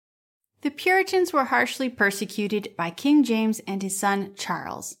The Puritans were harshly persecuted by King James and his son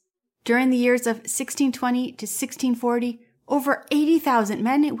Charles. During the years of 1620 to 1640, over 80,000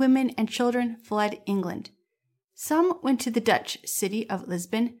 men, women, and children fled England. Some went to the Dutch city of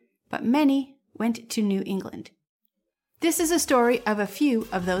Lisbon, but many went to New England. This is a story of a few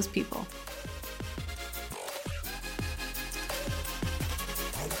of those people.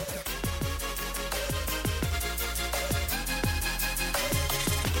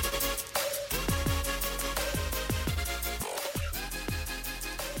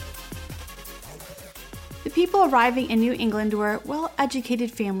 The people arriving in New England were well-educated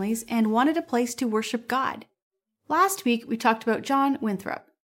families and wanted a place to worship God. Last week, we talked about John Winthrop.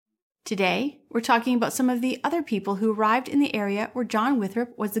 Today, we're talking about some of the other people who arrived in the area where John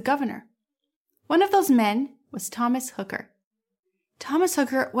Winthrop was the governor. One of those men was Thomas Hooker. Thomas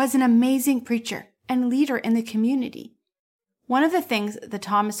Hooker was an amazing preacher and leader in the community. One of the things that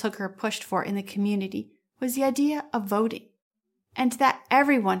Thomas Hooker pushed for in the community was the idea of voting, and that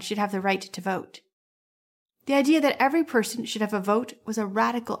everyone should have the right to vote. The idea that every person should have a vote was a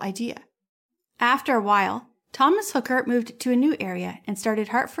radical idea. After a while, Thomas Hooker moved to a new area and started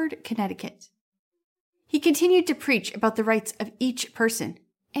Hartford, Connecticut. He continued to preach about the rights of each person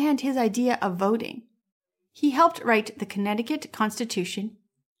and his idea of voting. He helped write the Connecticut Constitution,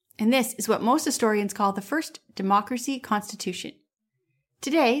 and this is what most historians call the first democracy constitution.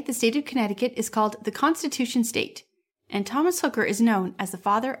 Today, the state of Connecticut is called the Constitution State, and Thomas Hooker is known as the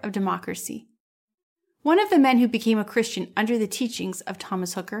father of democracy. One of the men who became a Christian under the teachings of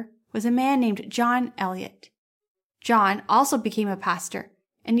Thomas Hooker was a man named John Eliot. John also became a pastor,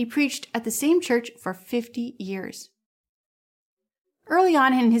 and he preached at the same church for 50 years. Early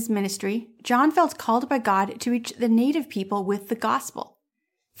on in his ministry, John felt called by God to reach the native people with the gospel.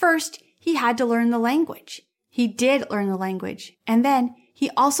 First, he had to learn the language. He did learn the language, and then he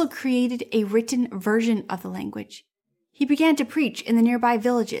also created a written version of the language. He began to preach in the nearby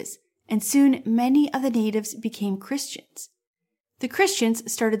villages, and soon many of the natives became Christians. The Christians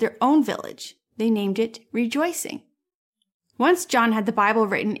started their own village. They named it Rejoicing. Once John had the Bible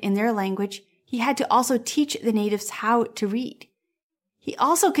written in their language, he had to also teach the natives how to read. He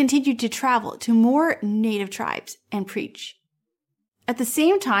also continued to travel to more native tribes and preach. At the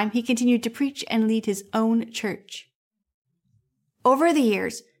same time, he continued to preach and lead his own church. Over the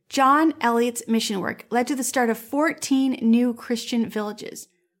years, John Eliot's mission work led to the start of 14 new Christian villages,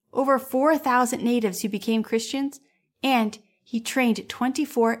 over 4,000 natives who became Christians, and he trained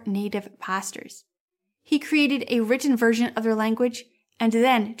 24 native pastors. He created a written version of their language and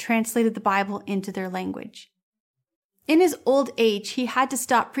then translated the Bible into their language. In his old age, he had to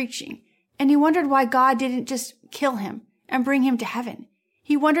stop preaching, and he wondered why God didn't just kill him and bring him to heaven.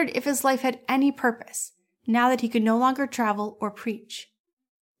 He wondered if his life had any purpose, now that he could no longer travel or preach.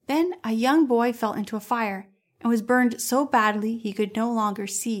 Then a young boy fell into a fire and was burned so badly he could no longer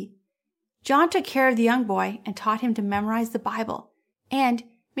see. John took care of the young boy and taught him to memorize the Bible, and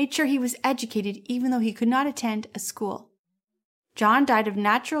made sure he was educated even though he could not attend a school. John died of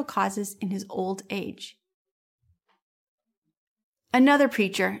natural causes in his old age. Another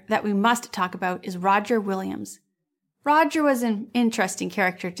preacher that we must talk about is Roger Williams. Roger was an interesting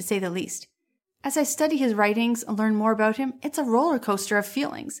character, to say the least. As I study his writings and learn more about him, it's a roller coaster of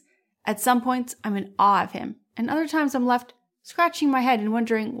feelings. At some points, I'm in awe of him, and other times I'm left scratching my head and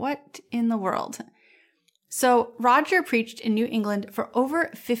wondering what in the world. So Roger preached in New England for over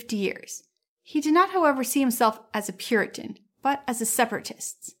 50 years. He did not, however, see himself as a Puritan, but as a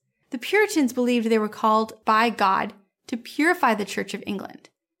separatist. The Puritans believed they were called by God to purify the Church of England,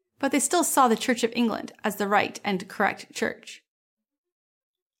 but they still saw the Church of England as the right and correct church.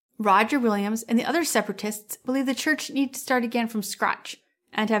 Roger Williams and the other separatists believed the church needed to start again from scratch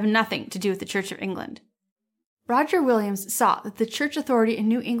and have nothing to do with the Church of England. Roger Williams saw that the church authority in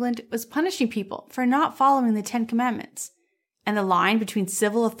New England was punishing people for not following the 10 Commandments, and the line between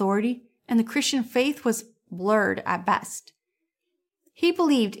civil authority and the Christian faith was blurred at best. He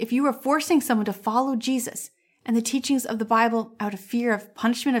believed if you were forcing someone to follow Jesus and the teachings of the Bible out of fear of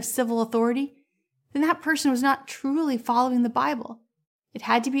punishment of civil authority, then that person was not truly following the Bible. It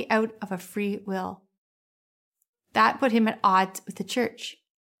had to be out of a free will. That put him at odds with the church.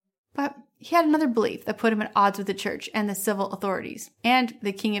 But he had another belief that put him at odds with the church and the civil authorities, and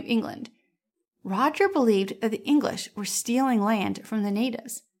the King of England. Roger believed that the English were stealing land from the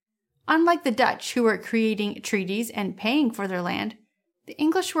natives. Unlike the Dutch, who were creating treaties and paying for their land, the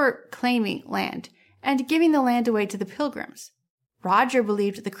English were claiming land and giving the land away to the pilgrims. Roger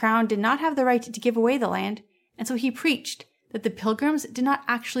believed the crown did not have the right to give away the land, and so he preached that the pilgrims did not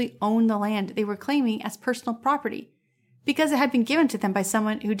actually own the land they were claiming as personal property, because it had been given to them by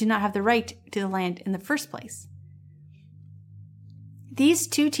someone who did not have the right to the land in the first place. These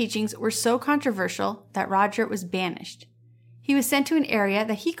two teachings were so controversial that Roger was banished. He was sent to an area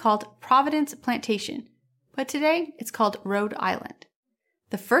that he called Providence Plantation, but today it's called Rhode Island.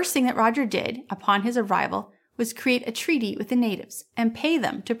 The first thing that Roger did upon his arrival was create a treaty with the natives and pay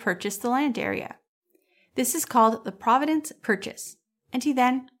them to purchase the land area. This is called the Providence Purchase, and he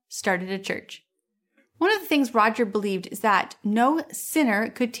then started a church. One of the things Roger believed is that no sinner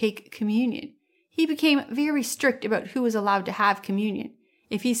could take communion. He became very strict about who was allowed to have communion.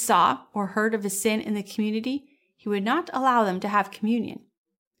 If he saw or heard of a sin in the community, he would not allow them to have communion.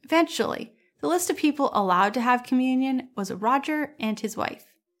 Eventually, the list of people allowed to have communion was Roger and his wife.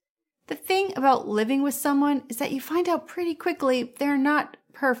 The thing about living with someone is that you find out pretty quickly they're not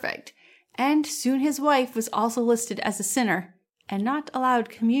perfect, and soon his wife was also listed as a sinner and not allowed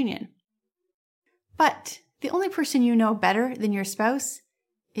communion. But the only person you know better than your spouse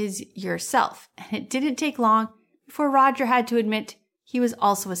is yourself, and it didn't take long before Roger had to admit he was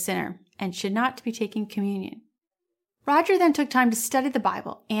also a sinner and should not be taking communion. Roger then took time to study the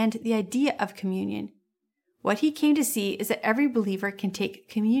Bible and the idea of communion. What he came to see is that every believer can take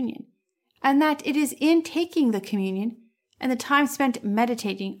communion, and that it is in taking the communion and the time spent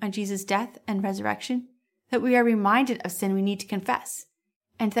meditating on Jesus' death and resurrection that we are reminded of sin we need to confess,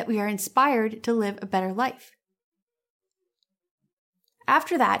 and that we are inspired to live a better life.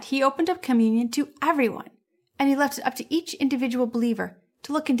 After that, he opened up communion to everyone, and he left it up to each individual believer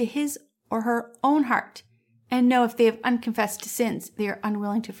to look into his or her own heart and know if they have unconfessed sins they are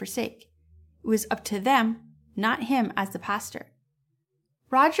unwilling to forsake. It was up to them, not him as the pastor.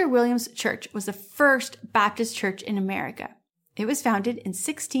 Roger Williams Church was the first Baptist church in America. It was founded in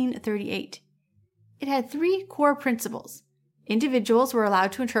 1638. It had 3 core principles. Individuals were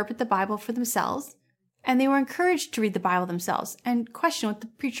allowed to interpret the Bible for themselves, and they were encouraged to read the Bible themselves and question what the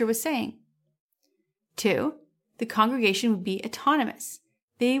preacher was saying. 2, the congregation would be autonomous.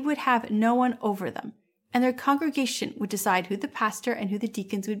 They would have no one over them, and their congregation would decide who the pastor and who the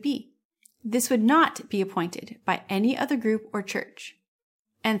deacons would be. This would not be appointed by any other group or church.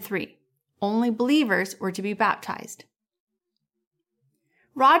 And 3, only believers were to be baptized.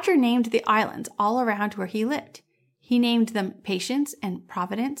 Roger named the islands all around where he lived. He named them Patience and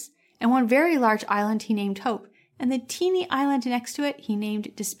Providence, and one very large island he named Hope, and the teeny island next to it he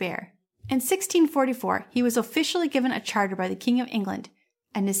named Despair. In 1644, he was officially given a charter by the King of England,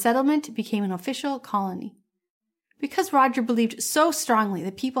 and his settlement became an official colony. Because Roger believed so strongly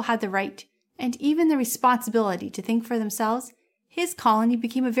that people had the right, and even the responsibility to think for themselves, his colony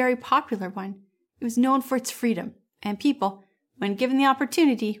became a very popular one. It was known for its freedom, and people, when given the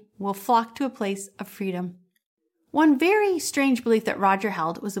opportunity, will flock to a place of freedom. One very strange belief that Roger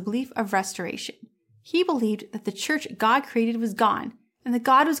held was the belief of restoration. He believed that the church God created was gone, and that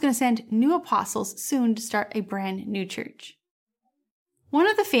God was going to send new apostles soon to start a brand new church. One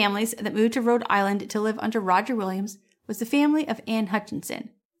of the families that moved to Rhode Island to live under Roger Williams was the family of Anne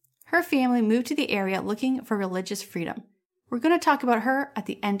Hutchinson. Her family moved to the area looking for religious freedom. We're going to talk about her at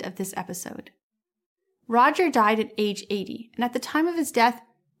the end of this episode. Roger died at age 80, and at the time of his death,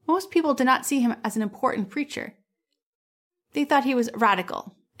 most people did not see him as an important preacher. They thought he was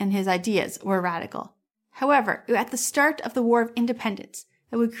radical, and his ideas were radical. However, at the start of the War of Independence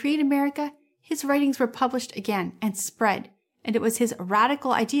that would create America, his writings were published again and spread, and it was his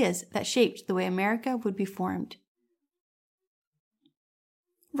radical ideas that shaped the way America would be formed.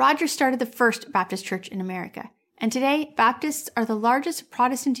 Roger started the first Baptist church in America, and today Baptists are the largest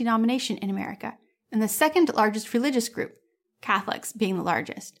Protestant denomination in America, and the second largest religious group, Catholics being the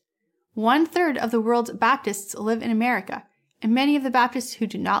largest. 1/3 of the world's Baptists live in America, and many of the Baptists who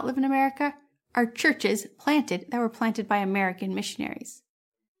do not live in America are churches that were planted by American missionaries.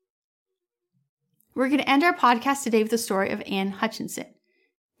 We're going to end our podcast today with the story of Anne Hutchinson.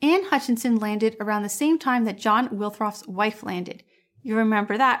 Anne Hutchinson landed around the same time that John Winthrop's wife landed. You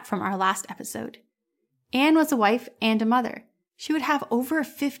remember that from our last episode. Anne was a wife and a mother. She would have over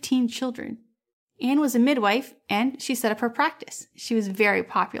 15 children. Anne was a midwife, and she set up her practice. She was very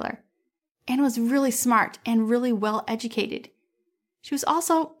popular. Anne was really smart and really well educated. She was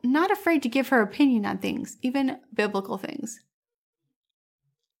also not afraid to give her opinion on things, even biblical things.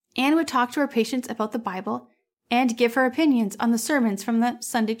 Anne would talk to her patients about the Bible and give her opinions on the sermons from the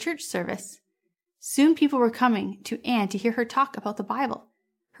Sunday church service. Soon people were coming to Anne to hear her talk about the Bible.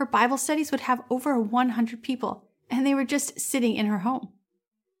 Her Bible studies would have over 100 people, and they were just sitting in her home.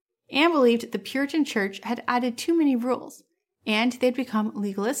 Anne believed the Puritan church had added too many rules, and they'd become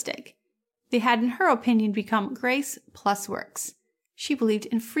legalistic. They had, in her opinion, become grace plus works. She believed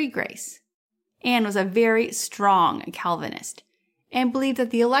in free grace. Anne was a very strong Calvinist and believed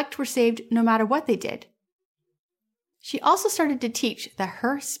that the elect were saved no matter what they did. She also started to teach that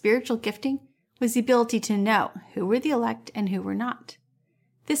her spiritual gifting was the ability to know who were the elect and who were not.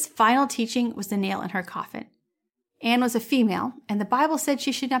 This final teaching was the nail in her coffin. Anne was a female, and the Bible said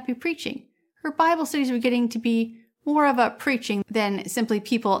she should not be preaching. Her Bible studies were getting to be more of a preaching than simply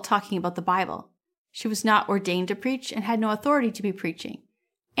people talking about the Bible. She was not ordained to preach and had no authority to be preaching.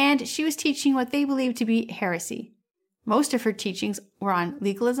 And she was teaching what they believed to be heresy. Most of her teachings were on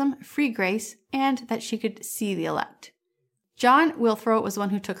legalism, free grace, and that she could see the elect. John Winthrop was the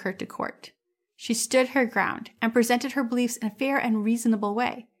one who took her to court. She stood her ground and presented her beliefs in a fair and reasonable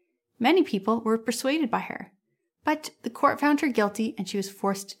way. Many people were persuaded by her. But the court found her guilty and she was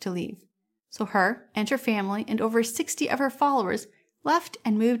forced to leave. So her and her family and over 60 of her followers left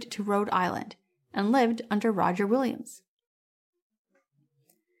and moved to Rhode Island and lived under Roger Williams.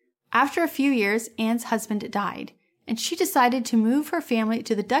 After a few years, Anne's husband died, and she decided to move her family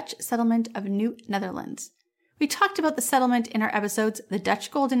to the Dutch settlement of New Netherlands. We talked about the settlement in our episodes The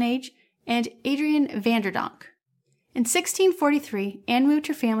Dutch Golden Age and Adrian van der Donck. In 1643, Anne moved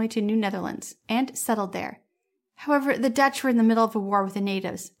her family to New Netherlands and settled there. However, the Dutch were in the middle of a war with the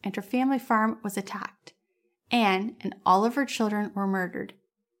natives, and her family farm was attacked. Anne and all of her children were murdered.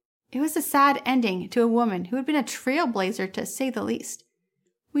 It was a sad ending to a woman who had been a trailblazer, to say the least.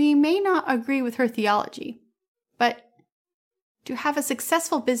 We may not agree with her theology, but to have a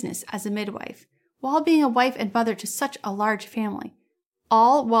successful business as a midwife, while being a wife and mother to such a large family,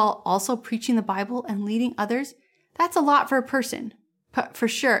 all while also preaching the Bible and leading others, that's a lot for a person. But for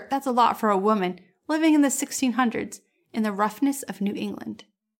sure, that's a lot for a woman living in the 1600s in the roughness of New England.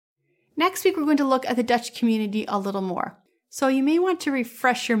 Next week, we're going to look at the Dutch community a little more, so you may want to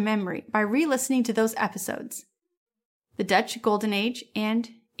refresh your memory by re-listening to those episodes. The Dutch Golden Age and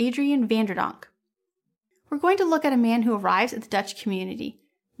Adrian van der Donck. We're going to look at a man who arrives at the Dutch community,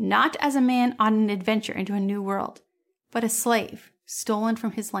 not as a man on an adventure into a new world, but a slave stolen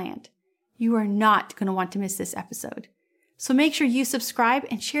from his land. You are not going to want to miss this episode. So make sure you subscribe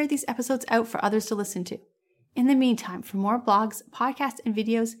and share these episodes out for others to listen to. In the meantime, for more blogs, podcasts, and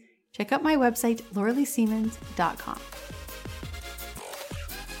videos, check out my website, lauraleesiemens.com.